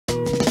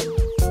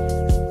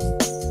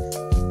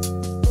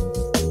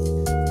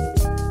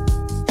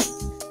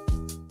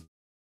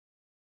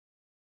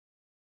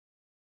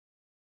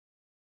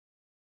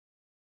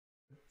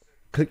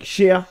click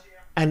share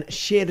and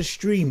share the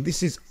stream.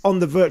 This is On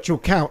the Virtual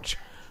Couch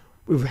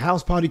with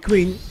House Party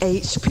Queen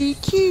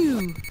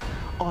HPQ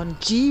on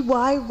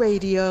GY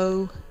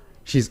Radio.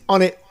 She's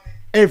on it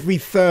every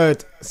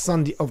third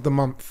Sunday of the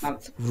month.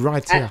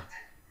 Right here.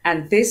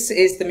 And this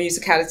is the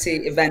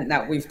musicality event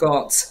that we've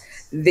got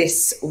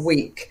this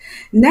week.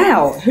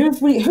 Now,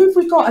 who've we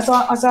got as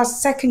our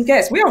second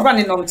guest? We are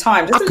running on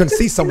time. I can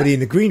see somebody in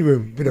the green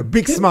room with a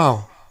big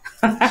smile.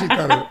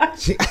 I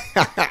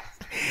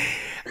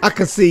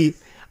can see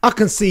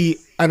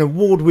an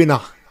award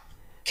winner.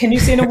 Can you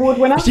see an award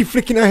winner? Is she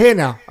flicking her hair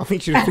now? I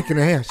think she was flicking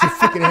her hair. She's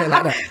flicking her hair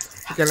like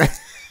that.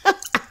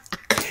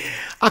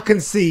 I can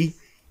see.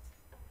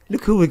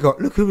 Look who we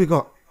got. Look who we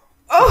got.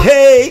 Oh,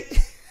 hey!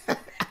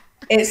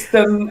 It's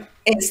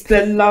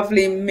the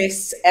lovely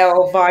Ms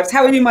L Vibez.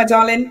 How are you, my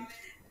darling?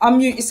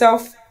 Unmute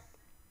yourself.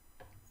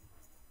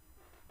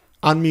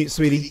 Unmute,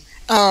 sweetie.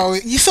 Oh,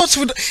 you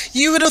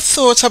would have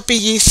thought I'd be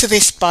used to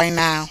this by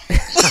now.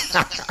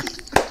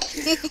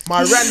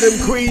 My random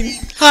queen.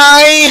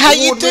 Hi, how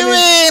you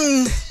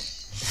doing?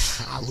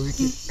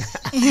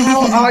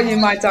 How are you,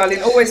 my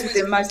darling? Always with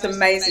the most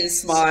amazing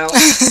smile.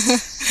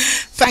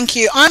 Thank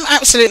you. I'm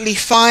absolutely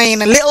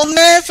fine. A little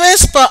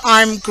nervous, but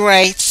I'm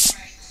great.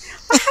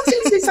 How can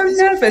you be so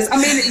nervous? I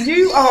mean,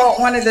 you are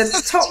one of the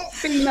top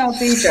female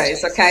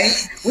DJs, okay?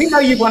 We know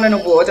you won an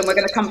award, and we're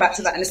going to come back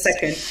to that in a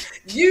second.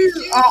 You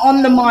are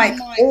on the mic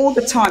all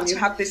the time. You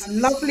have this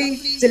lovely,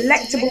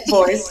 delectable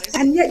voice,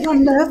 and yet you're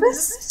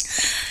nervous?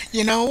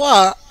 You know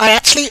what? I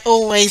actually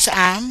always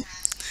am.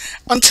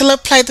 Until I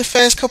play the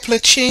first couple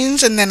of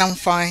tunes, and then I'm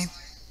fine.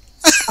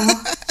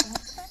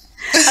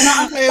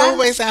 I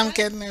always am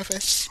getting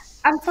nervous.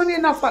 And funny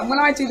enough, like when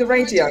I do the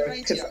radio,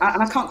 and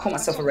I can't call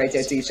myself a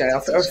radio DJ,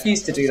 I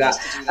refuse to do that.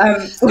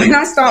 When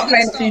I start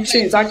playing a few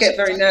tunes, I get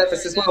very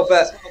nervous as well.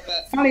 But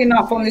funny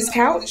enough, on this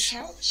couch,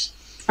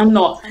 I'm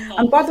not.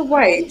 And by the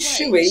way,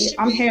 Shuey,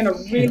 I'm hearing a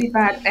really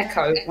bad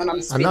echo when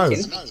I'm speaking. I know.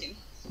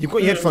 You've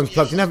got your headphones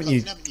plugged in, haven't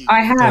you?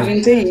 I have,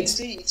 indeed.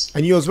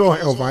 And you as well,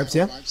 L Vibez,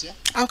 yeah?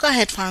 I've got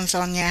headphones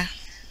on, yeah.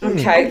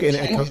 Okay. I'm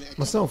getting an echo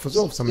myself as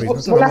well for some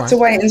reason. We'll have to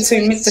wait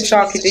until Mr.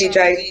 Sharky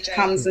DJ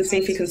comes and see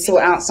if he can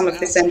sort out some of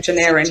this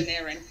engineering.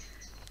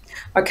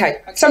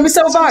 Okay, so Ms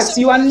L Vibez,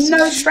 you are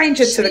no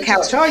stranger to the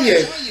couch, are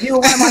you? You were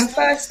one of my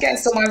first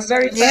guests on my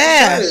very first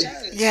show.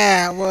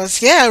 Yeah, I was.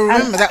 Yeah, I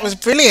remember. That was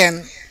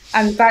brilliant.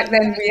 And back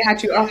then we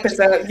had you up as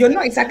you're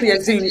not exactly a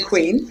Zoom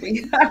queen,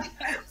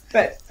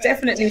 but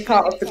definitely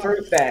part of the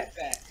group there.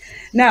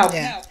 Now,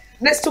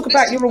 let's talk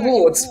about your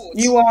awards.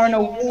 You are an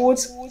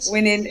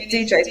award-winning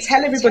DJ.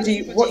 Tell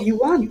everybody what you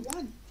won.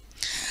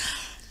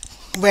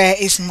 Where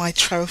is my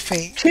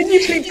trophy? Can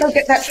you please go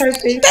get that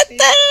trophy?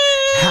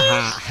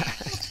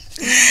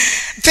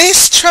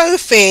 This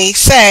trophy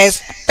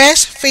says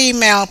Best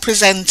Female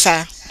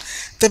Presenter,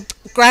 the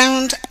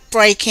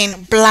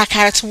groundbreaking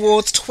Blacout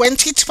Awards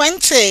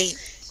 2020.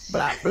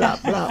 Blah, blah,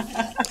 blah.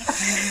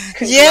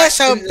 Yeah,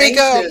 so big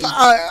up.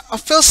 I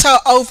feel so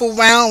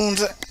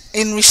overwhelmed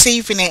in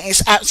receiving it.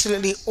 It's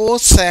absolutely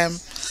awesome.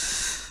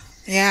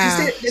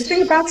 Yeah. You see, the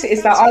thing about it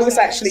is that I was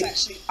actually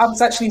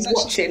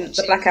watching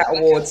the Blacout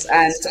Awards,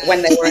 and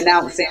when they were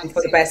announcing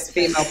for the best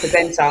female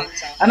presenter,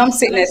 and I'm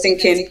sitting there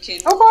thinking,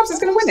 oh, Vibez is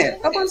going to win it.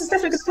 Oh, Vibez is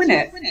definitely going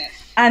to win it.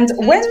 And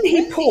when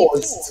he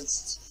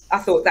paused, I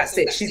thought, that's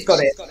it, she's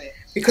got it.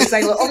 Because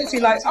they were obviously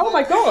like, oh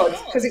my God,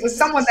 because it was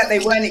someone that they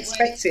weren't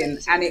expecting,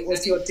 and it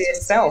was your dear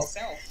self.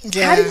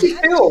 Yeah. How did you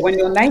feel when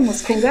your name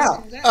was called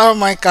out? Oh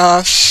my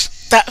gosh,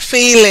 that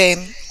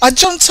feeling. I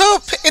jumped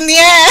up in the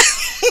air.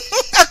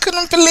 I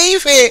couldn't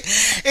believe it.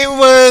 It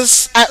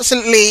was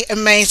absolutely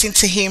amazing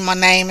to hear my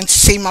name and to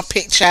see my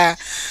picture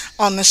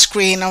on the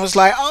screen. I was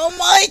like, oh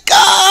my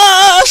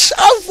gosh,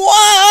 I've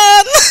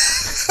won.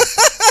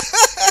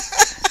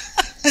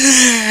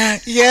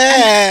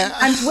 Yeah.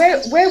 And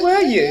where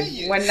were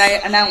you when they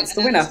announced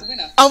the winner?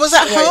 I was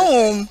at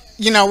home.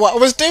 You know what I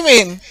was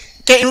doing?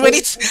 Getting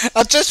ready.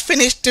 I just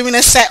finished doing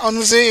a set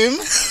on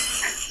Zoom.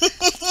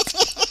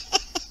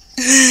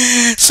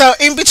 So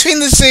in between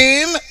the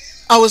Zoom,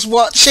 I was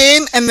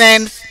watching, and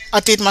then I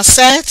did my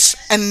set,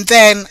 and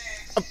then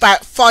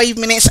about 5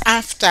 minutes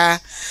after,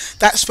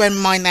 that's when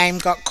my name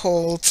got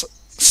called.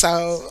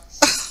 So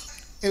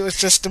it was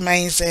just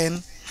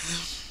amazing.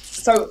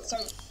 So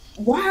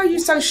why are you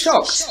so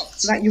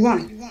shocked that you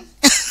won?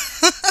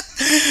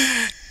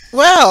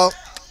 Well,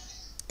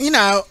 you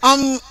know,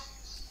 I'm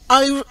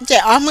a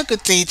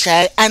good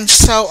DJ, and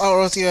so are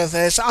all the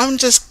others. I'm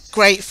just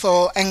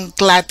grateful and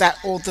glad that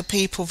all the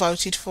people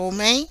voted for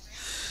me.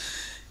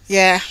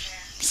 Yeah,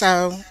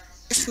 so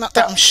it's not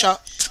that I'm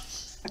shocked.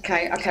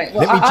 Okay.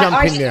 Well,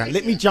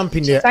 Let me jump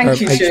in there. Thank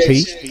you,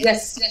 HP.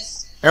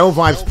 Yes. L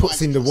Vibez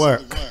puts in the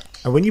work,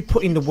 and when you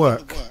put in the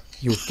work,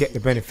 you'll get the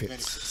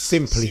benefits.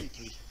 Simply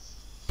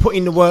put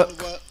in the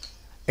work,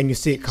 and you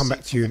see it come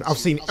back to you. And I've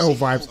seen L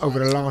Vibez over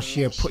the last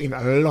year put in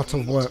a lot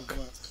of work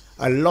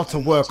on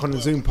the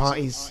Zoom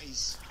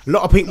parties. A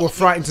lot of people were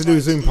frightened to do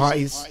Zoom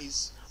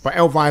parties, but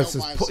L Vibez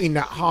has put in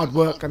that hard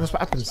work, and that's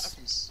what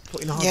happens.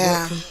 Put in the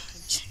hard work.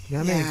 You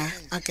know what I mean?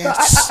 I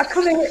guess. But I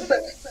kind of,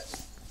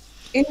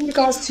 in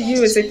regards to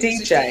you as a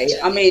DJ,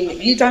 I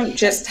mean, you don't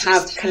just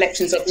have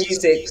collections of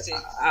music.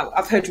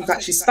 I've heard you've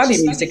actually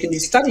studied music and you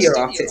study your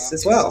artists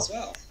as well.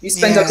 You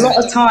spend a lot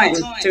of time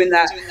doing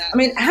that. I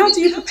mean, how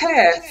do you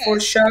prepare for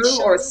a show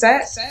or a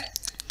set?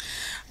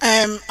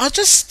 I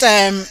just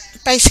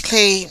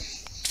basically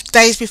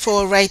days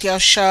before a radio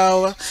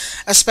show,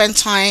 I spend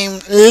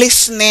time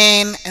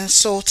listening and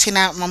sorting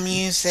out my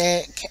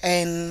music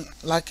and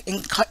like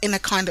in a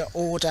kind of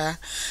order,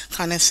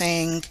 kind of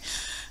thing.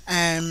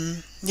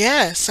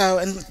 Yeah, so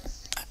and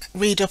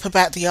read up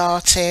about the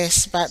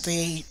artist, about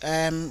the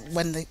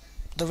when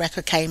the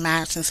record came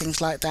out and things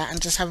like that,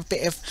 and just have a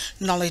bit of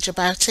knowledge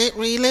about it,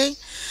 really.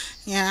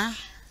 Yeah.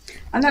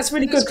 And that's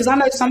really good because I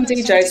know some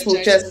DJs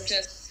will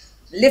just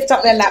lift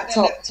up their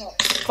laptop,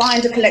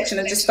 find a collection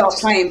and just start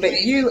playing,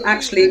 but you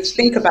actually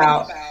think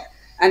about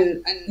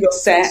and your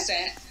set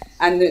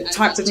and the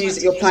types of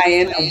music you're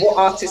playing and what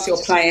artists you're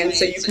playing,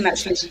 so you can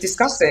actually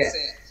discuss it.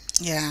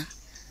 Yeah.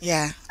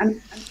 Yeah.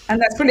 And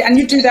that's brilliant. And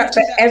you do that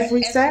for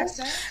every set?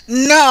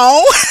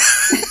 No.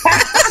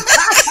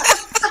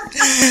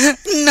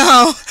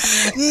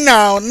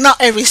 No, not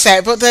every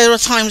set, but there are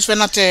times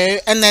when I do,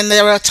 and then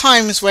there are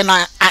times when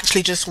I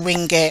actually just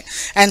wing it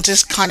and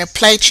just kind of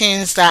play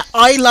tunes that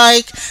I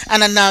like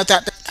and I know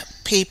that the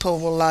people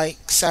will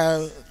like.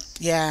 So,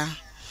 yeah.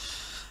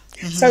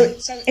 So,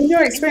 in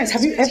your experience,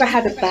 have you ever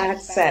had a bad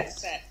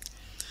set?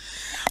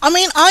 I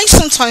mean, I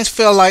sometimes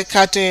feel like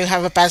I do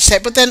have a bad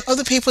set, but then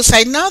other people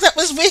say, no, that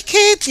was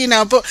wicked, you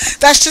know, but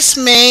that's just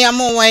me.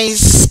 I'm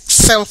always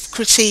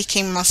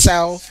self-critiquing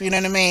myself, you know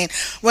what I mean?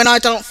 When I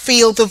don't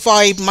feel the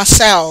vibe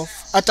myself,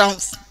 I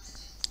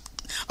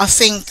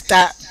think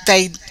that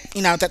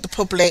that the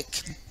public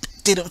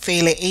didn't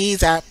feel it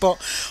either.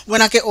 But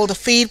when I get all the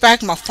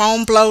feedback, my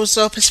phone blows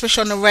up,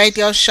 especially on the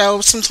radio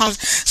show.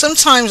 Sometimes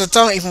I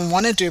don't even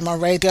want to do my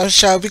radio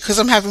show because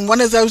I'm having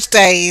one of those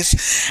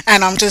days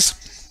and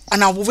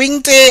I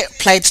winged it,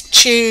 played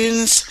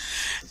tunes,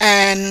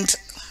 and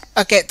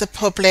I get the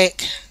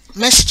public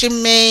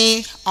messaging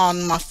me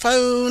on my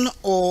phone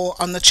or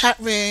on the chat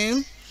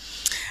room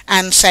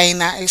and saying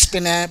that it's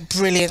been a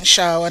brilliant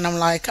show, and I'm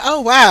like,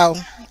 oh wow,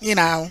 you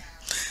know.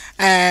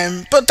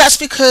 But that's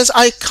because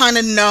I kind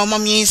of know my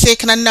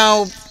music and I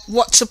know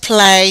what to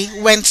play,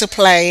 when to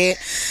play it.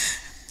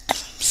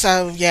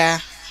 So yeah.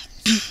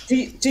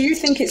 Do you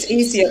think it's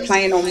easier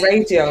playing on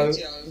radio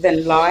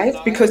than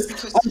live? Because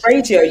on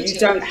radio you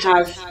don't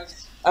have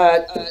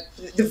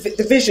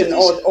the vision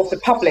of the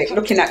public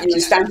looking at you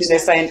and standing there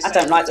saying, I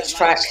don't like this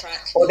track,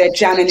 or they're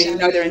jamming and you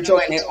know they're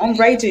enjoying it. On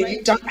radio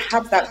you don't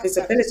have that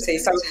visibility.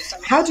 So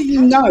how do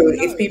you know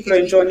if people are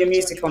enjoying your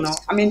music or not?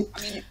 I mean,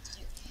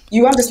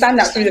 you understand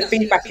that through the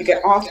feedback you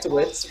get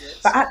afterwards,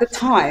 but at the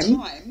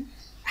time,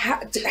 how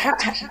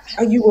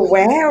are you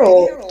aware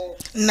or?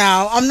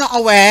 No, I'm not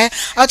aware.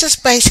 I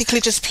just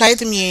basically just play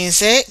the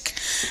music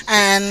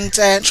and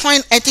try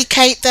and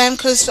educate them,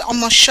 because on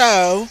my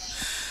show,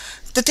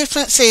 the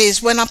difference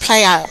is when I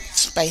play out,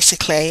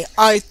 basically,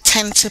 I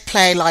tend to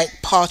play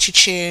like party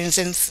tunes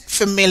and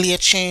familiar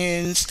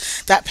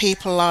tunes that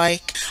people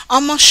like.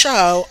 On my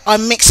show, I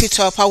mix it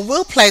up. I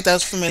will play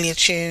those familiar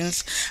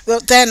tunes,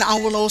 but then I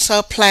will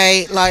also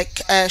play like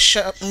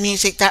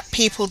music that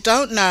people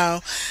don't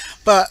know.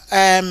 But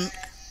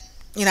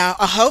you know,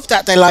 I hope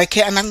that they like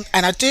it,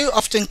 and I do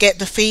often get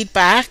the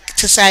feedback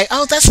to say,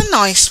 oh, that's a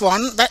nice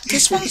one,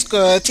 this one's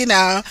good, you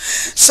know.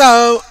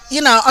 So,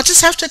 you know, I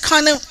just have to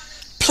kind of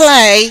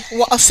play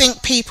what I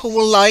think people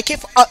will like.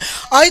 If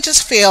I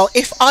just feel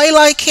if I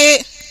like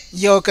it,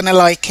 you're gonna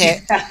like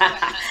it.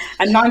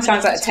 And 9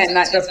 times out of 10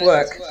 that does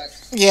work.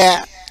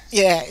 Yeah,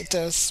 it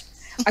does.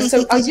 And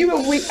so are you a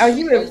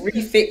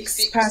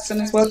refix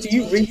person as well? Do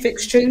you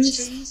refix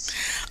tunes?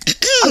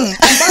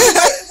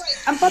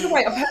 And by the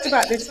way, I've heard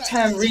about this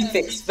term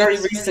refix very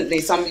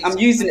recently, so I'm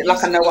using it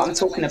like I know what I'm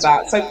talking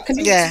about. So can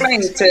you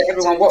explain to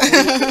everyone what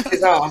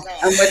refixes are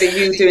and whether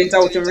you do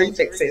indulge in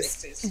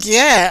refixes?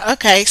 Yeah,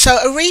 okay. So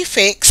a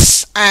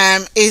refix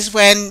is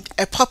when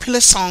a popular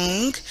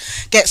song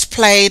gets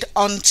played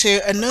onto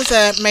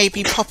another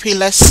maybe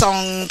popular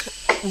song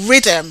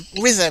rhythm.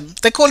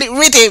 They call it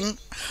rhythm.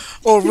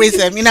 Or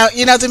rhythm, you know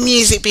the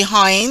music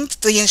behind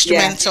the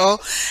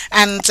instrumental,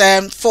 and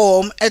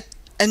form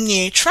a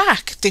new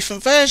track,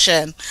 different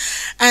version,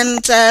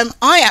 and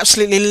I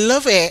absolutely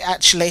love it.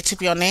 Actually, to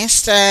be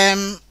honest,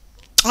 I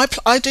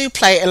do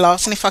play it a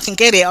lot, and if I can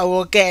get it, I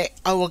will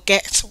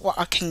get what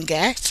I can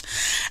get,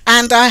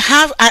 and I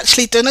have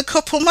actually done a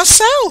couple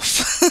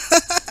myself.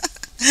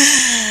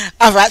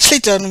 I've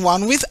actually done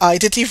one with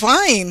Ida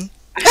Divine.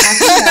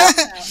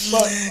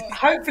 Well,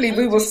 hopefully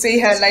we will see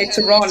her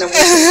later on, and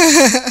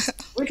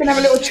we can have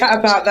a little chat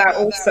about that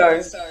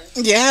also.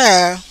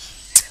 Yeah,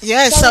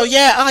 so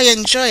yeah, I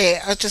enjoy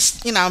it. I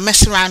just, you know,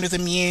 mess around with the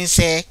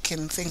music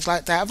and things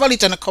like that. I've only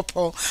done a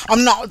couple.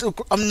 I'm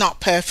not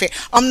perfect.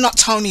 I'm not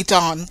Tony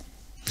Don.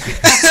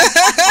 But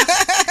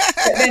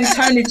then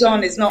Tony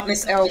Don is not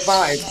Ms L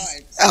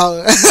Vibez.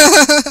 Oh.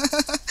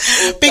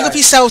 Big up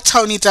yourself,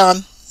 Tony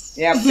Don.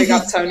 Yeah, big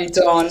up Tony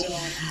Don.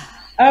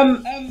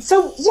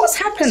 So what's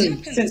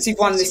happened since you've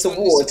won this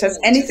award? Has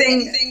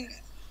anything,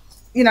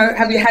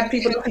 have you had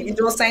people look at your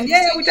door saying,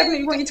 yeah, we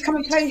definitely want you to come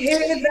and play here,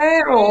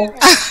 there, or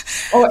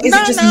is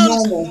it just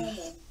normal?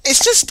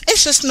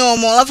 It's just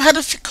normal. I've had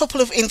a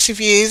couple of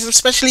interviews,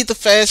 especially the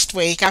first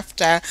week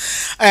after.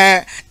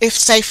 If,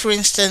 say, for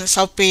instance,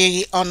 I'll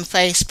be on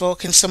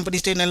Facebook and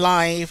somebody's doing a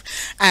live,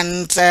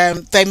 and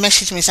they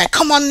message me and say,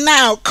 "Come on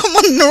now, come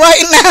on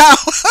right now."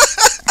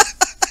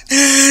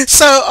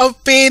 So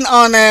I've been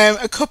on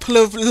a couple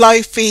of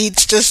live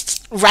feeds,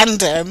 just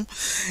random,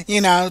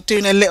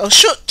 doing a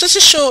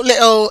short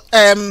little,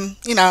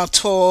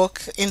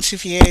 talk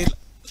interview.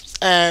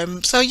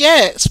 So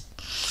yeah.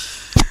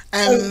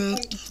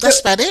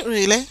 That's about it,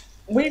 really.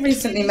 We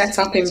recently met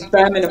up in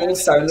Birmingham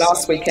also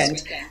last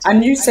weekend,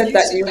 and you said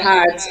that you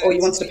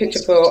wanted a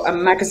picture for a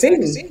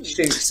magazine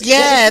shoot.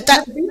 Yeah,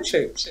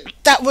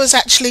 that was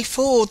actually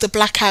for the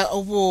Blacout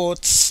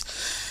Awards.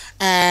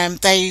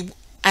 They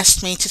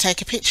asked me to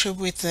take a picture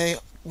with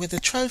the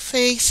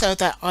trophy so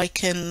that I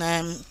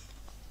can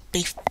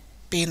be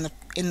in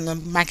the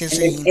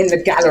magazine, in the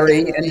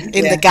gallery,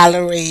 the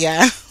gallery,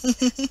 yeah.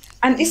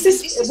 And was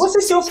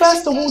this your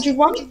first award you've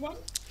won?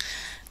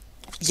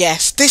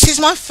 Yes, this is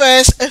my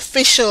first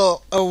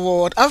official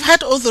award. I've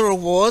had other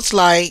awards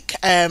like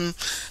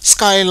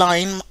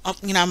Skyline,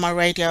 my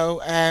radio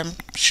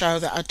show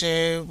that I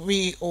do.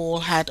 We all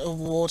had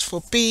awards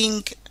for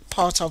being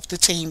part of the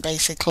team,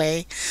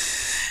 basically.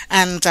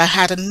 And I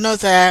had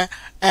another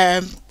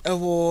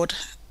award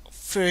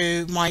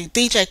through my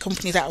DJ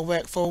company that I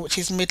work for, which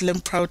is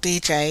Midland Pro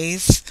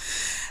DJs.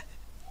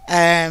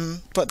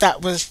 But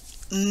that was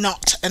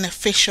not an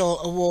official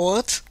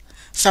award.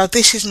 So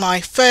this is my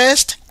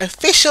first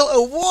official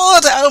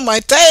award. Oh my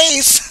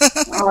days.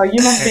 Oh,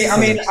 you must be. I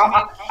mean,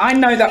 I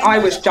know that I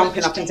was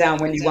jumping up and down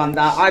when you won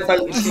that. I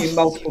voted for you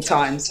multiple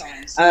times.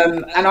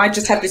 And I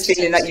just had this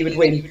feeling that you would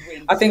win.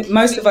 I think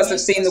most of us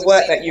have seen the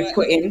work that you've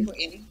put in,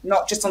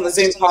 not just on the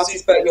Zoom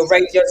parties, but your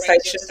radio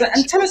stations.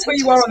 And tell us where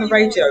you are on the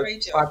radio,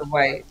 by the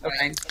way.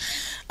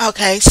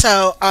 Okay,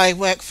 so I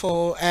work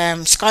for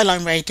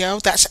Skyline Radio.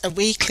 That's a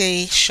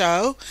weekly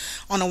show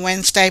on a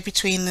Wednesday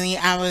between the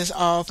hours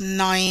of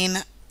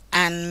 9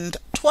 and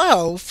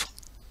 12.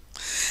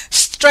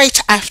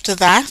 Straight after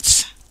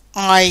that,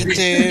 I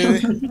do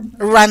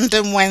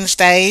Random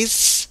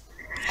Wednesdays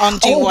on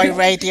GY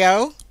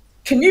Radio.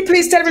 Can you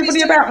please tell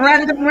everybody about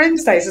Random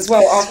Wednesdays as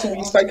well, after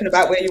we've spoken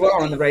about where you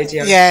are on the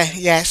radio?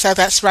 Yeah. So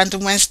that's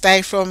Random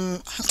Wednesday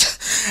from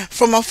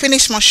I'll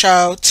finish my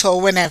show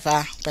till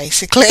whenever,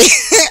 basically.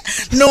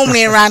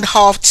 Normally around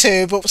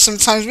 2:30, but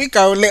sometimes we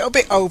go a little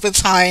bit over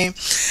time.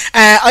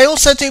 I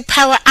also do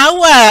Power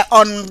Hour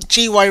on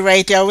GY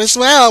Radio as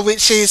well,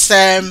 which is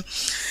an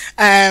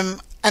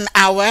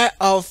hour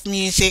of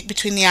music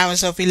between the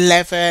hours of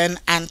 11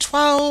 and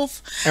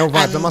 12.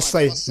 Lvibez, I must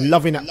say,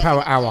 loving that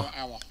Power Hour.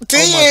 Do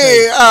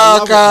you?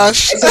 Oh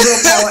gosh. It's a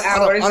real Power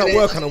Hour, I don't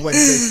work on a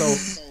Wednesday, so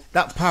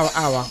that Power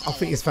Hour, I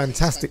think is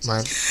fantastic,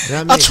 man. You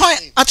know what I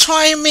mean? I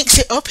try and mix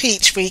it up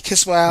each week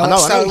as well. I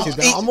know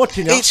I'm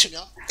watching it.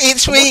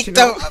 Each week,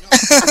 though.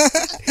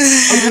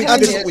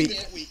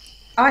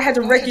 I had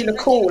a regular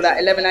call at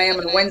 11 a.m.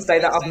 on a Wednesday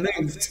that I've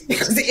moved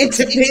because it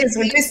interferes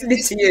with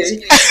listening to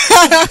you.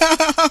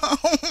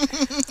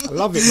 I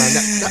love it, man.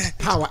 That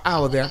Power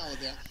Hour there.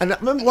 And I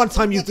remember one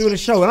time you was doing a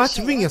show and I had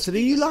to ring you. I said, "Are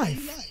you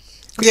live?"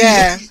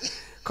 Yeah.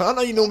 Because I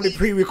know you normally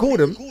pre-record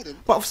them,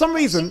 but for some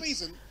reason,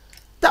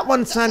 that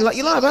one sounded like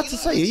you're live. I had to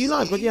say, "Are you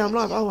live?" But yeah, I'm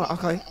live. Oh,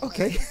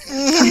 okay.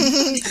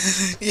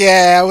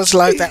 Yeah, I was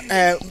live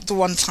the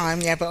one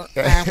time. Yeah, but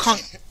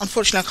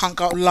unfortunately, I can't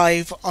go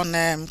live on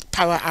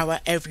Power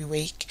Hour every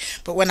week.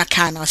 But when I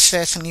can, I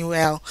certainly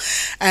will.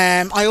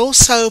 I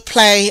also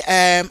play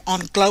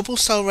on Global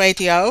Soul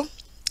Radio.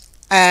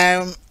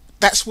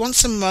 That's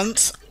once a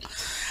month.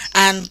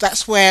 And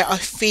that's where I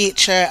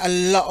feature a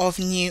lot of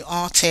new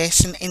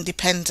artists and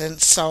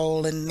independent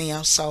soul and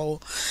neo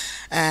soul,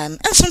 and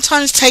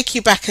sometimes take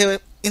you back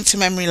into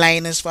memory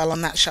lane as well on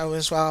that show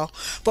as well.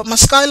 But my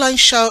Skyline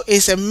show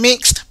is a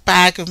mixed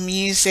bag of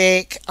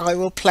music. I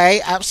will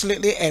play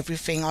absolutely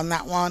everything on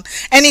that one,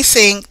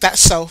 anything that's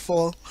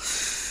soulful.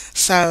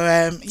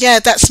 So yeah,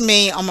 that's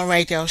me on my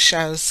radio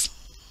shows.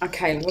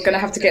 Okay, we're going to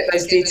have to get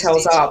those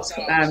details up.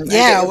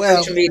 Yeah, I will.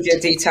 Social media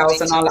details,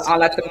 and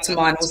I'll add them to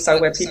mine also,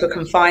 where people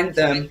can find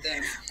them.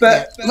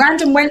 But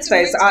Random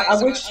Wednesdays,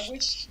 I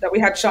wish that we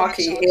had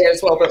Sharky here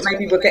as well, but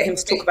maybe we'll get him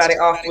to talk about it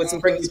afterwards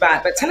and bring you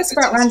back. But tell us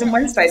about Random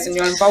Wednesdays and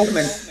your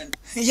involvement.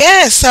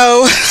 Yeah,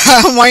 so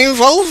my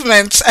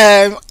involvement,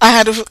 I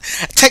had a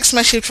text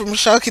message from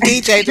Sharky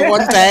DJ the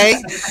one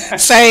day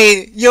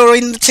saying, "You're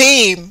in the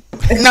team,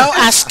 no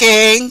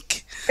asking."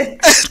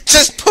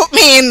 Just put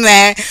me in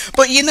there.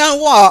 But you know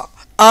what?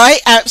 I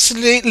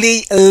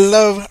absolutely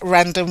love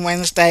Random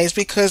Wednesdays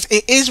because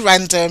it is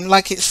random,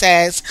 like it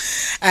says.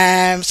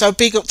 So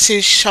big up to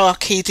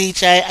Sharky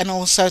DJ and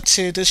also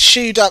to the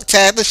shoe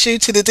doctor, the shoe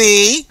to the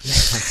D.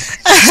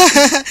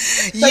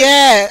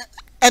 Yeah.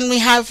 And we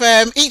have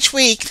each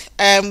week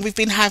we've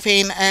been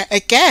having a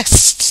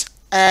guest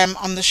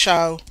on the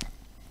show.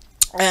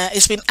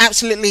 It's been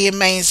absolutely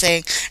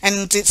amazing,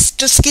 and it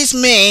just gives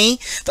me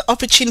the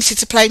opportunity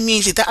to play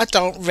music that I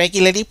don't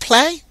regularly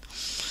play.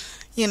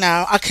 You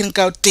know, I can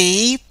go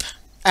deep.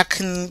 I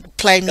can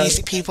play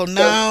music people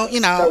know.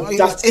 You know,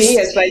 go dirty,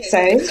 as they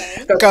say.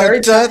 Go very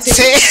dirty.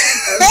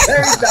 Go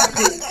very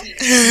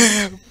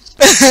dirty.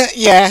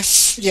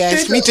 Yes,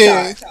 we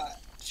do.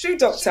 Shoe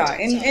Doctor,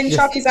 in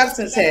Sharky's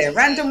absence here.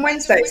 Random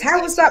Wednesdays.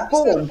 How was that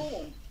born?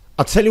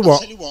 I'll tell you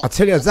what. I'll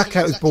tell you exactly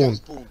how it was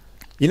born.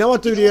 You know, I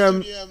do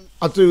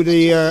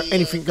the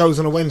Anything Goes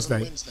on a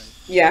Wednesday.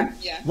 Yeah.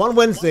 One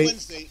Wednesday,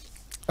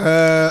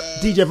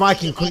 DJ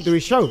Viking couldn't do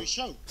his show,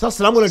 so I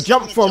said I'm going to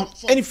jump from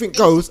Anything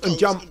Goes and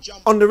jump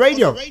on the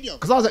radio,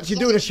 because I was actually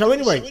doing a show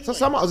anyway. So I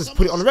said I might as well just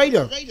put it on the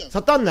radio. So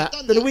I've done that.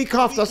 Then a week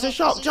after, I said,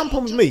 Sharp, jump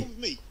on with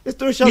me. Let's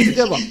do a show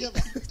together.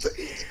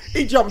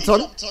 He jumped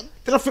on.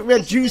 Then I think we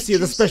had Juicy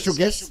as a special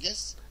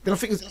guest. Then I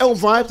think it was L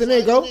Vibez, and there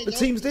you go, the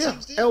team's there.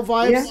 L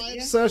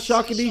Vibez, Sir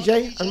Sharky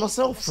DJ, and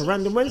myself for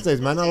Random Wednesdays,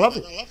 man. I love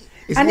it.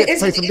 It's And neat it to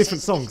play is- some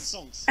different songs.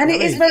 And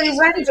it is very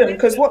random,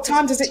 because what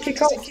time does it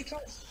kick off?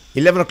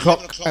 11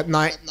 o'clock at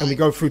night, and we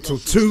go through till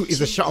 2 is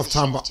the shut-off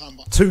time, but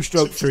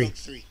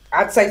 2/3.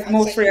 I'd say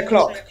more 3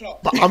 o'clock.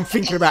 But I'm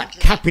thinking about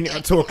capping it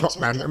at 2 o'clock,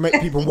 man, and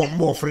make people want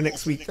more for the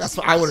next week. That's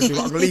what I want to do.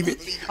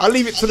 I'll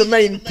leave it to the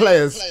main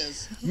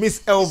players,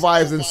 Ms L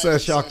Vibez and Sir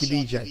Sharky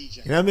DJ.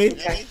 You know what I mean?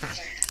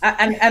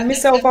 And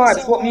Ms L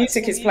Vibez, what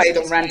music is played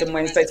on Random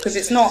Wednesdays? Because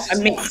it's not a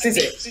mix, is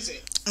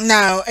it?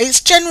 No,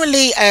 it's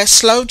generally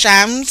slow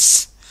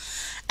jams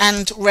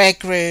and rare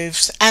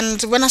grooves.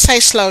 And when I say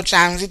slow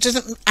jams, it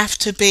doesn't have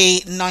to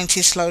be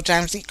 90s slow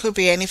jams. It could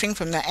be anything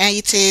from the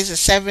 80s, the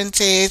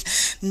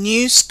 70s,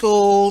 new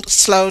school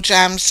slow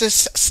jams,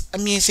 just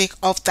music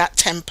of that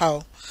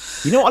tempo.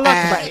 You know what I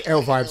like about it,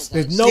 L Vibez?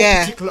 There's no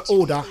particular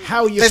order.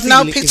 How you There's feel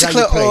no it is how you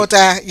particular play.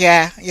 order.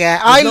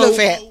 Yeah. I love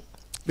it.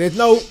 There's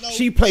no,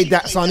 she played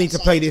that, so I need to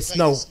play this.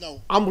 No,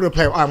 I'm going to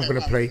play what I'm going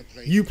to play.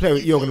 You play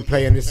what you're going to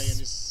play, and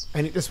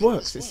it just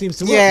works. It seems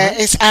to work. Yeah, right?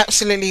 it's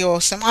absolutely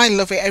awesome. I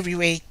love it every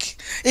week.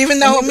 Even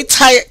though I'm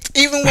tired,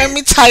 even when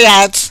we're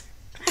tired.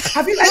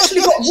 Have you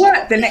actually got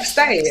work the next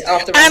day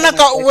after? And I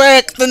got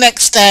work the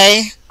next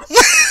day.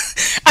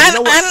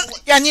 And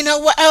and you know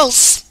what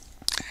else?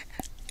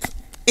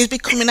 It's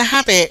becoming a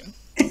habit.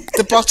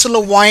 The bottle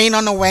of wine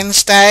on a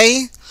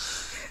Wednesday.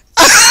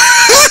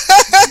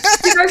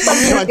 I'm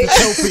trying to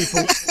tell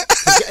people to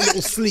get a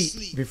little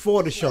sleep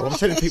before the show. I'm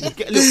telling people,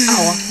 get a little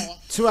hour,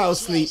 2 hours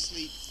sleep,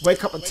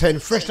 wake up at 10,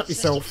 freshen up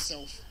yourself,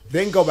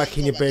 then go back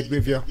in your bed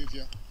with your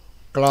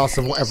glass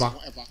of whatever,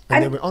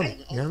 and then we're on. You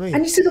know what I mean?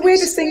 And you see, the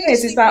weirdest thing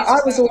is that I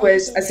was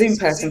always a Zoom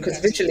person, because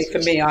visually for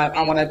me,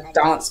 I want to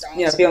dance,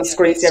 you know, be on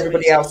screen to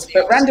everybody else.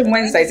 But Random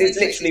Wednesdays is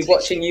literally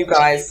watching you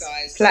guys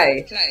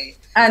play.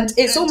 And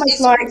it's almost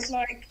like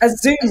a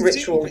Zoom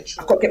ritual.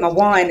 I've got to get my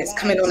wine, it's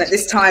coming on at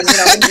this time, you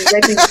know, I'm going to be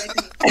ready.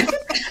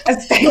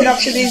 And staying up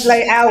to these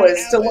late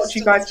hours to watch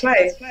you guys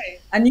play.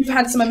 And you've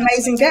had some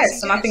amazing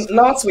guests. And I think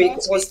last week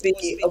was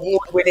the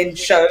award-winning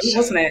show,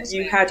 wasn't it?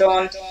 You had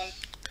on...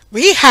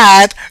 We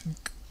had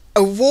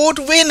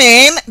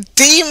award-winning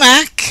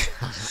D-Mac.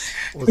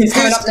 Who's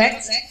coming up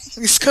next?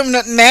 He's coming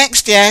up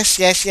next. Yes.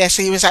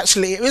 He was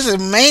actually. It was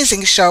an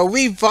amazing show.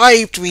 We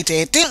vibed. We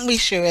did, didn't we,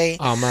 Shui?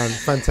 Oh man,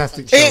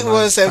 fantastic show. It man.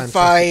 was a Fantastic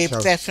vibe,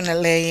 show.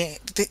 definitely.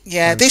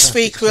 Yeah.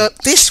 Fantastic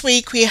This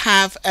week we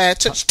have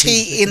Touch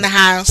T in the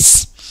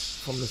house,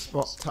 From the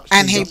spot, touch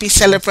and things he'll up. be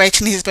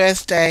celebrating his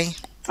birthday.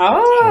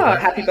 Oh,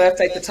 happy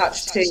birthday to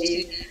Touch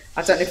T.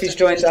 I don't know if he's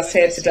joined us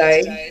here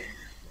today.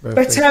 Birthday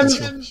But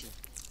special.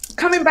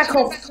 coming back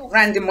off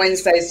Random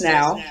Wednesdays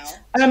now,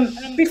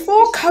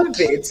 before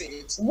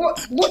COVID,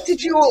 what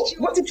did your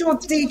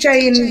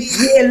DJing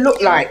year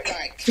look like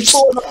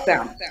before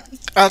lockdown?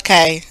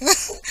 Okay.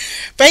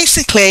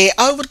 Basically,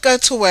 I would go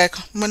to work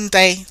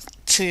Monday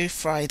to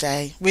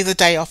Friday with a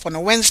day off on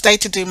a Wednesday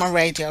to do my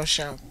radio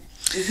show.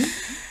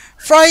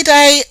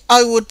 Friday,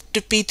 I would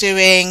be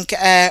doing,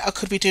 I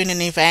could be doing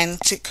an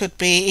event. It could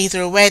be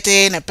either a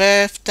wedding, a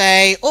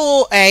birthday,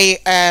 or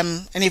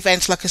an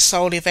event like a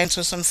soul event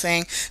or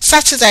something.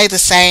 Saturday, the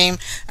same,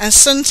 and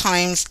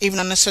sometimes even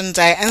on a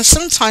Sunday, and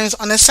sometimes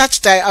on a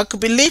Saturday, I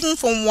could be leaving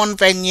from one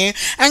venue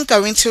and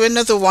going to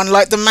another one,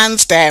 like the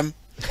Man's Dem.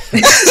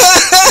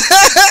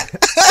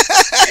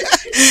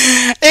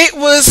 It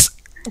was,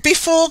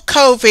 before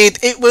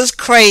COVID, it was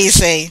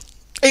crazy.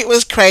 It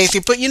was crazy,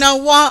 but you know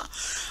what?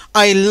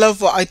 I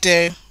love what I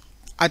do.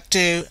 I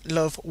do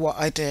love what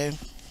I do.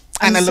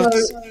 And I love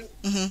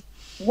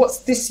What's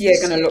this year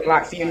going to look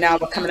like for you now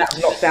we're coming out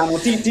of lockdown? Or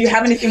do you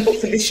have anything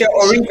booked for this year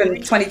or even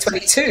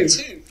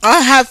 2022? I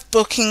have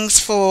bookings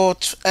for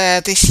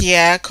this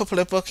year, a couple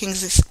of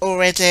bookings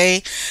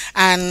already,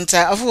 and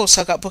I've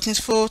also got bookings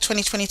for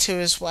 2022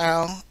 as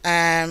well.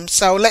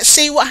 So let's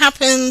see what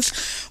happens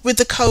with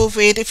the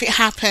COVID, if it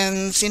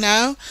happens, you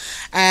know.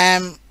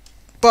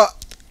 But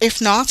if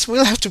not,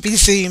 we'll have to be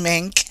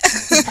Zooming.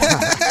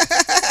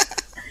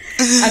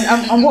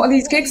 And what are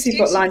these gigs you've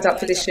got lined up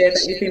for this year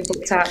that you've been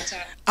booked at?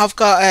 I've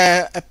got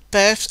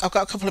I've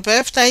got a couple of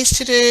birthdays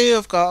to do.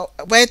 I've got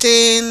a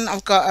wedding.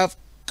 I've got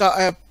got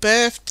a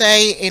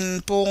birthday in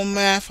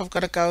Bournemouth. I've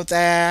got to go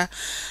there,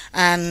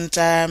 and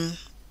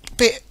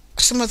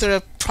some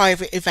other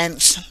private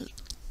events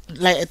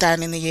later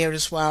down in the year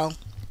as well.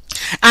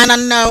 And I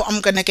know I'm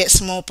going to get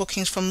some more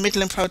bookings from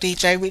Midland Pro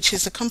DJ, which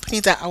is the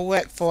company that I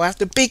work for. I have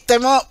to big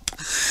them up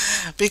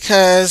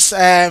because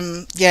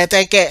yeah,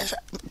 they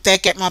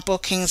get my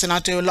bookings, and I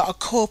do a lot of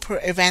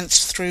corporate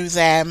events through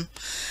them,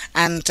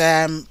 and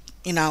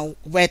you know,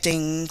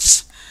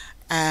 weddings.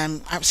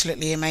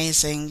 Absolutely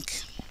amazing.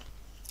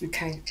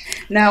 Okay.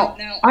 Now,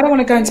 I don't want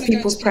to go into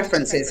people's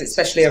preferences,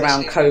 especially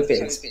around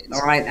COVID,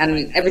 all right?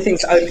 And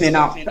everything's opening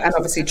up, and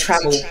obviously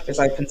travel has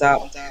opened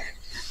up.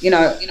 You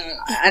know,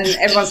 and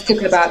everyone's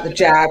talking about the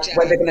jab,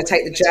 whether they're going to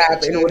take the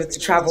jab in order to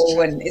travel,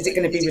 and is it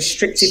going to be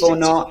restrictive or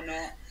not?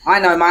 I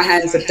know my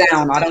hands are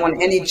down. I don't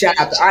want any jab.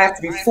 I have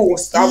to be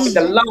forced. I'll be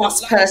the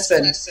last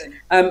person.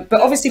 But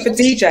obviously for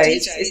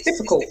DJs, it's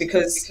difficult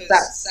because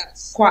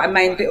that's quite a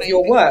main bit of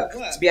your work,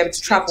 to be able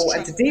to travel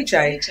and to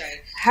DJ.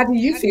 How do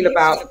you feel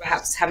about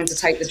perhaps having to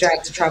take the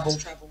jab to travel?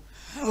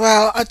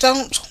 Well, I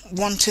don't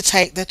want to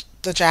take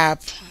the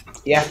jab.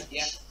 Yeah.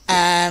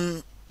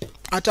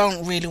 I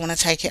don't really want to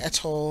take it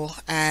at all.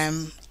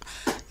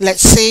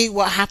 Let's see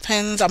what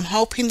happens. I'm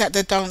hoping that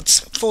they don't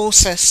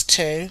force us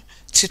to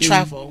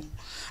travel.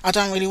 I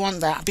don't really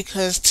want that,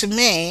 because to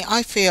me,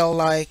 I feel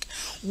like,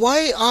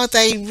 why are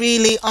they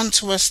really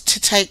onto us to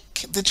take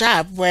the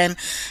jab when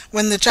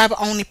the jab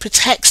only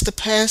protects the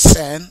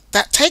person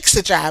that takes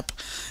the jab?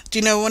 Do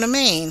you know what I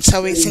mean?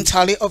 So it's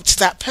entirely up to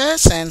that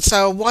person.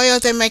 So why are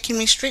they making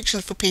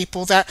restrictions for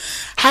people that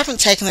haven't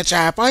taken the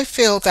jab? I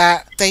feel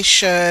that they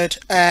should,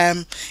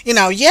 you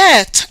know,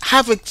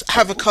 have a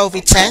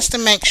COVID test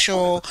and make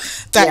sure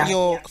that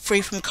you're free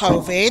from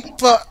COVID.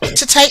 But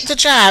to take the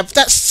jab,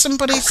 that's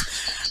somebody's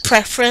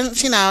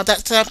preference, you know,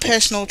 that's their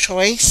personal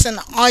choice, and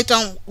I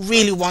don't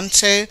really want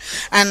to.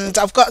 And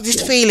I've got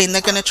this feeling they're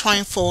going to try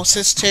and force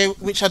us to,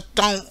 which I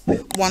don't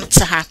want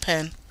to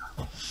happen.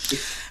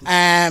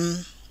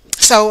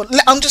 So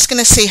I'm just going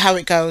to see how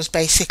it goes,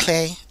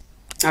 basically.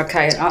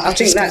 Okay, I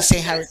think that's see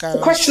how it goes.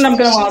 The question I'm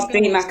going to ask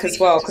DMAC as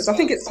well, because I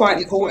think it's quite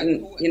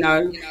important, you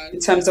know, in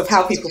terms of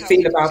how people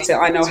feel about it.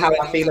 I know how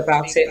I feel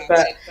about it,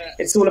 but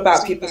it's all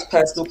about people's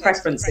personal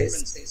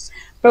preferences.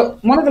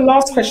 But one of the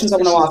last questions I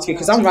want to ask you,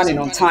 because I'm running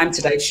on time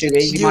today,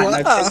 Shuey, you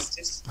might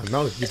notice. I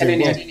know, you're doing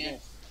well.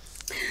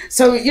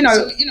 So, you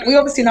know, we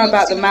obviously know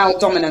about the male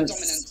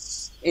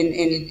dominance in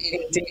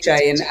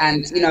DJing,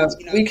 and you know,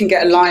 we can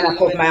get a lineup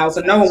of males,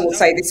 and no one will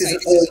say this is an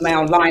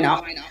all-male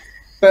lineup.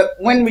 But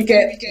when we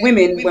get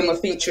women, when we're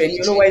featuring,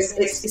 you'll always,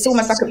 it's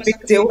almost like a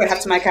big deal. They have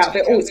to make out of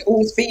it, oh, it's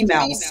all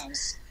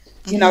females.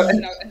 You know,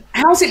 and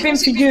how's it been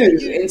for you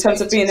in terms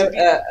of being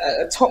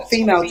a top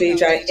female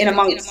DJ in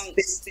amongst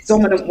this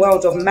dominant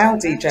world of male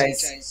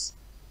DJs?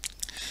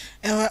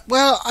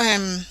 Well,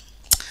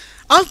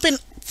 I've been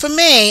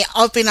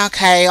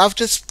okay.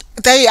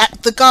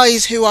 The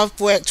guys who I've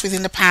worked with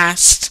in the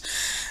past,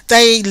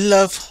 they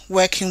love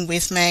working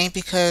with me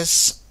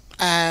because,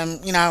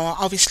 you know,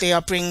 obviously I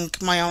bring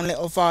my own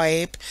little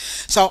vibe.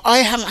 So I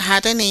haven't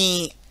had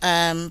any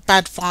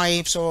bad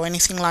vibes or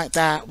anything like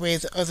that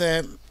with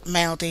other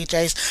male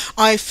DJs.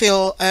 I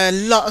feel a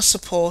lot of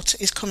support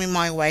is coming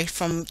my way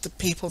from the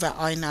people that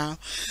I know.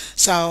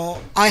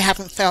 So I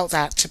haven't felt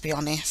that, to be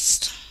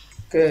honest.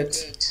 Good.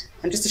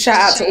 And just a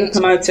shout out to all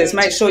promoters,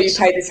 make sure you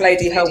pay this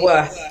lady her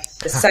worth.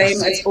 The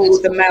same as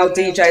all the male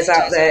DJs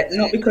out there.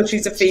 Not because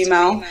she's a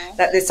female,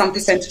 that there's some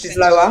percentages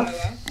lower.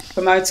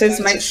 Promoters,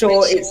 make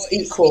sure it's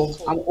equal.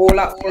 I'm all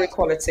up for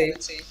equality.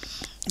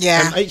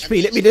 Yeah.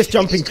 HP, let me just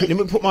jump in quick. Let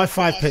me put my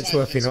 5 pence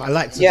worth in. I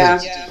like to do.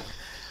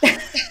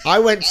 I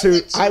went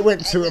to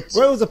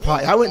where was the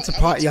party? I went to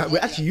party. We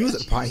actually used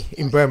at the party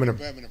in Birmingham.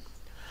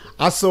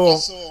 I saw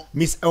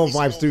Ms L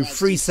Vibez do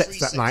 3 sets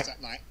that night.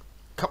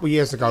 Couple of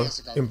years ago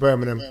in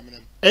Birmingham.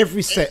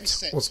 Every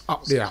set was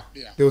up there.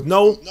 There was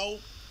no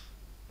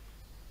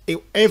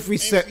every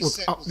set was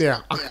up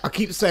there. I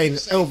keep saying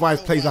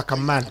Lvibez plays like a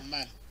man.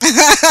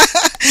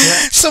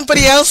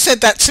 Somebody else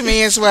said that to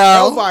me as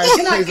well.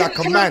 Lvibez plays like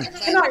a man.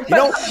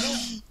 No,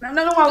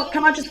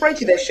 can I just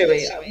break you there,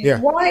 Shuey? Yeah.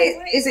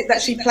 Why is it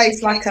that she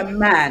plays like a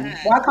man?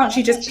 Why can't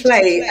she just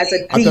play as a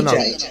DJ? I don't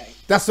know.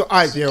 That's what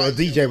I do, a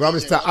DJ.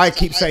 But I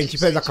keep saying she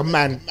plays like a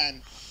man.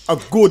 A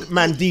good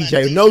man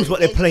DJ who knows what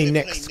they're playing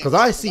next, because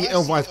I see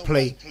Lvibez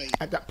play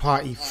at that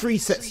party. 3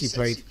 sets she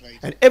played,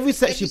 and every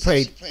set she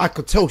played, I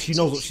could tell she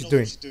knows what she's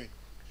doing. We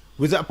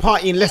was at a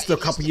party in Leicester a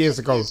couple of years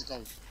ago.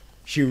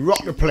 She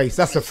rocked the place.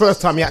 That's the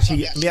first time me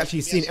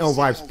actually seen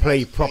Lvibez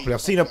play properly.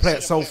 I've seen her play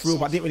at Soul Thrill,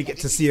 but I didn't really get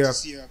to see her.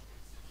 You know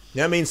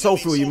what I mean? Soul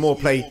Thrill, you more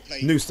play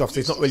new stuff, so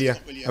it's not really a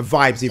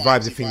vibesy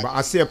thing. But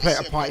I see her play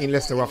at a party in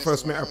Leicester where I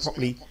first met her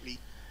properly.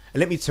 And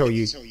let me tell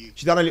you,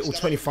 she done a little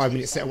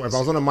 25-minute set or whatever. I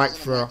was on a mic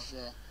for her.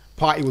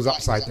 Party was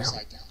upside down.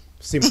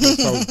 Simple.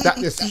 So that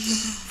just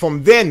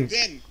from then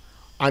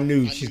I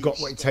knew she's got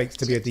what it takes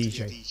to be a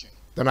DJ.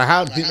 Then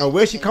I didn't know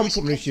where she come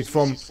from. She's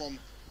from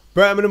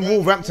Birmingham,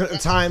 Wolverhampton at the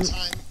time.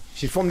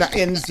 She's from that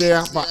ends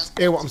there, but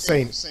hear what I'm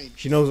saying.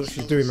 She knows what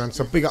she's doing, man.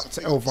 So big up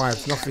to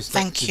Lvibez. Enough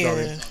respect. Thank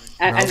you.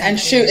 And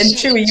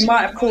Chewy, you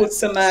might have called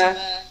some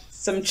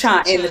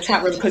chat in the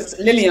chat room, because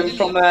Lillian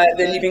from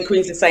the Nubian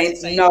Queens is saying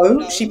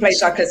no, she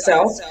plays like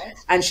herself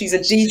and she's a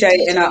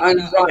DJ in her own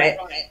right.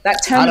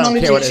 That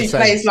terminology, she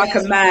plays like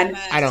a man.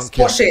 I don't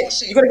care. Squash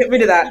it. You got to get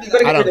rid of that.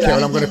 I don't care.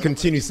 And I'm going to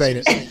continue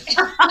saying it.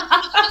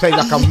 Plays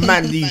like a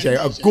man DJ,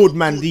 a good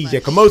man DJ.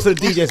 Because most of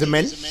the DJs are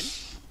men.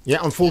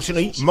 Yeah,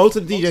 unfortunately, most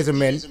of the DJs are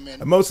men,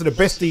 and most of the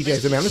best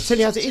DJs are men. I'm just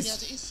telling you as it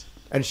is.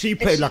 And she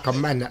played like a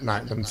man that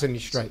night. I'm telling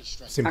you straight.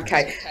 Simple.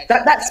 Okay,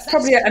 that's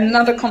probably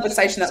another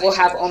conversation that we'll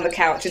have on the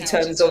couch in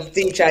terms of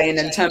DJing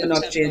and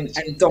terminology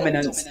and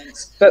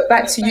dominance. But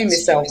back to you,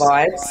 Ms L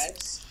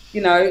Vibez.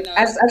 You know,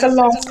 as a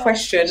last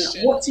question,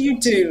 what do you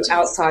do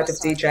outside of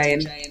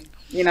DJing?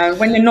 You know,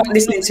 when you're not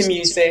listening to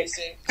music.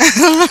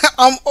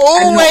 I'm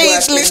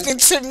always listening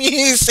to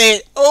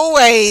music.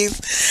 Always.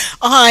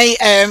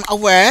 I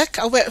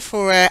work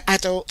for an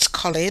adult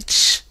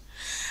college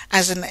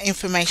as an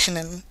information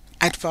and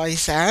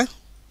advisor,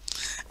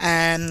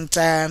 and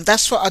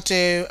that's what I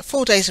do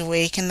 4 days a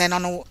week. And then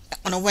on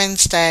a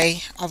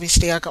Wednesday,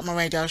 obviously I got my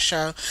radio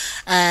show.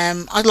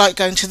 I like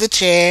going to the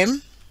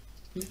gym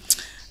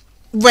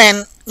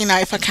when, you know,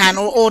 if I can,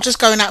 or just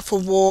going out for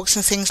walks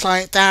and things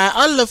like that.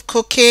 I love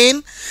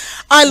cooking.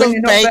 I love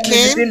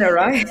baking. Dinner,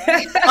 right?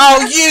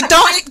 Oh, you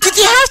don't? Did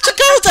you have to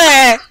go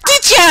there?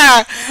 Did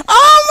you?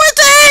 Oh my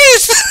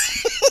days!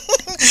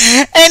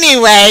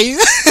 Anyway,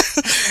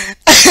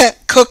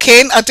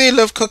 cooking. I do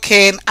love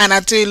cooking, and I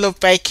do love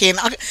baking.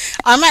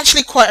 I'm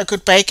actually quite a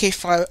good baker,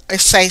 if I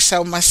say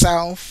so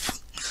myself.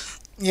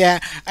 Yeah,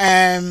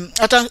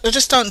 I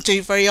just don't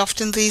do very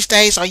often these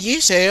days. I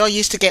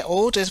used to get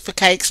orders for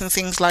cakes and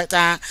things like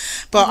that,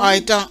 but I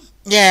don't.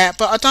 Yeah,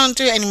 but I don't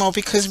do it anymore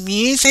because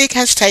music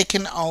has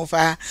taken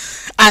over,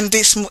 and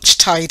it's much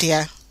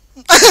tidier.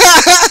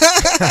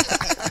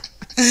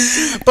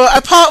 But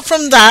apart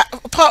from that,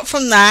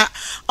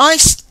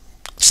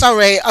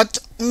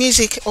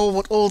 music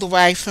all the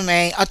way for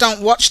me. I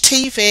don't watch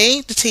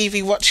TV. The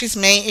TV watches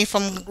me if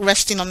I'm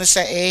resting on the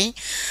settee.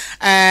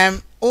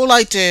 All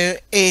I do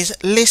is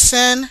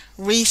listen,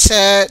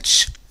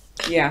 research,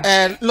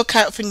 look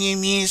out for new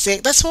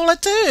music. That's all I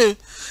do.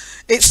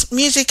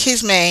 Music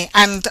is me,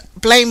 and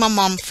blame my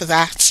mum for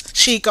that.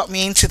 She got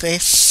me into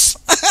this.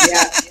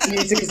 Yeah,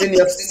 music is in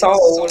your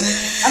soul.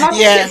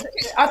 And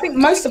I think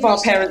most of our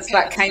parents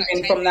that came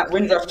in from that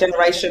Windrush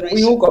generation,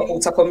 we all got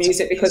brought up on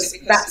music because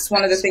that's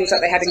one of the things that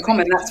they had in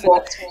common. That's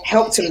what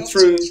helped them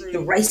through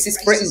the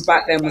racist Britain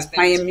back then, was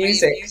playing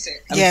music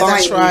and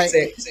buying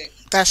music.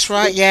 That's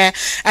right, yeah.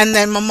 And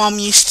then my mum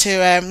used to,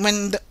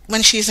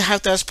 when she used to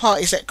have those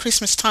parties at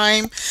Christmas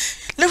time,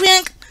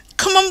 Lorraine,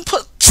 come on,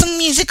 put some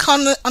music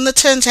on the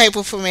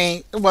turntable for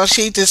me. While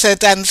she does her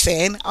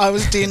dancing, I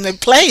was doing the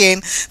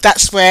playing.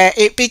 That's where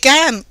it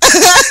began.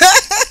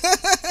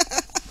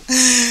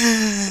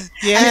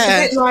 Yeah.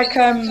 And it's a bit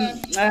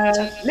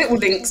like Little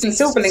Links and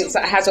Silver Links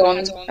that I had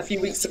on a few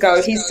weeks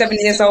ago. He's 7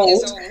 years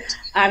old,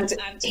 and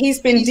he's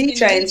been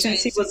DJing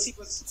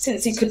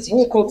since he could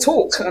walk or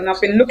talk. And I've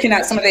been looking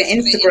at some of their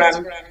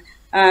Instagram,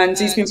 and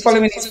he's been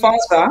following his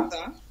father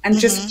and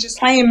just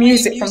playing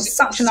music from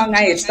such a young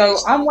age. So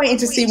I'm waiting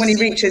to see when he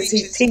reaches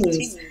his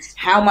teens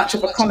how much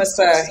of a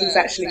connoisseur he's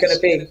actually going to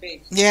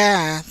be.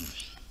 Yeah.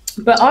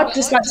 But I'd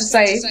just like to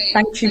say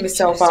thank you, Ms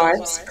L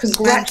Vibez.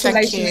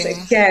 Congratulations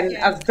again.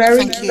 A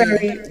very,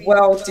 very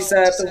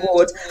well-deserved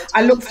award.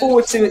 I look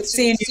forward to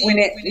seeing you win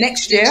it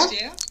next year,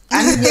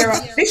 and the year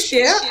this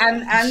year,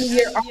 and the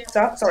year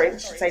after. Sorry, I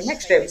should say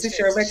next year. It was this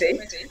year already.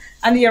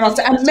 And the year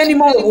after, and many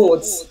more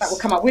awards that will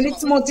come up. We need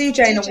some more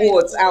DJing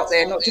awards out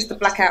there, not just the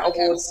Blacout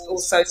Awards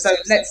also. So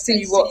let's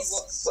see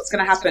what's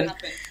going to happen.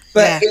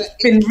 But it's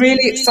been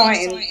really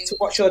exciting to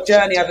watch your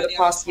journey over the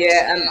past year,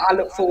 and I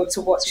look forward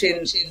to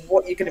watching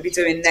what you're going to be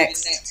doing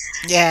next.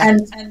 Yeah.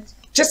 And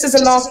just as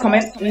a last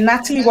comment,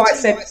 Natalie White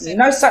said,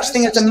 no such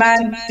thing as a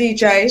man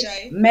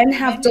DJ. Men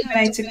have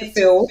dominated the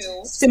field.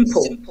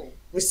 Simple.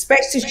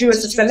 Respect is due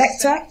as a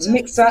selector,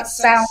 mixer,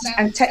 sound,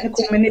 and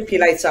technical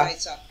manipulator.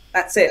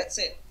 That's it.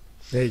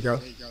 There you go.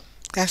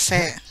 That's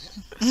it.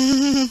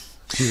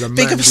 She's a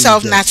Big man up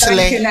yourself, DJ. Natalie.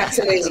 Thank you,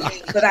 Natalie,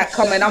 for that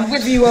comment. I'm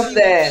with you up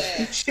there.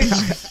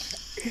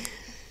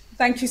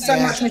 Thank you so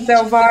much, Ms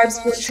L Vibez.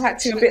 We'll chat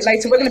to you a bit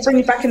later. We're going to bring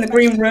you back in the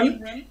green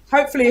room.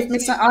 Hopefully, if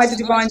Miss Ida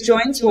Divine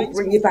joins, we'll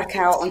bring you back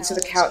out onto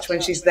the couch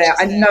when she's there.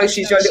 I know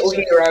she's your little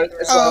hero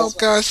as well. Oh,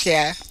 gosh,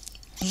 yeah.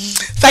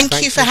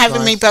 Thank you for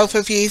having me, both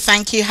of you.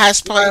 Thank you,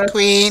 House Party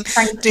Queen.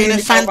 Doing a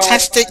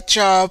fantastic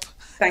job.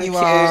 Thank you.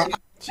 Are.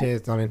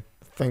 Cheers, darling.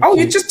 Thank you.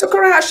 You just took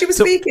her out. She was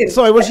speaking.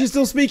 Sorry, was she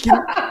still speaking?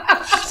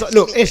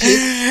 Look,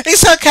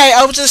 it's okay.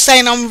 I was just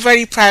saying I'm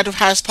very proud of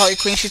House Party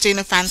Queen. She's doing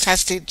a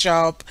fantastic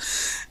job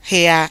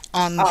here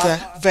on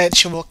the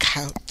virtual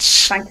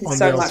couch. Thank you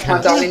so much,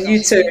 my darling.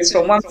 You too,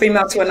 from one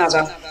female to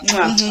another.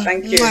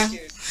 Thank you.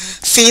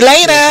 See you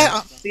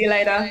later. See you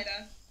later.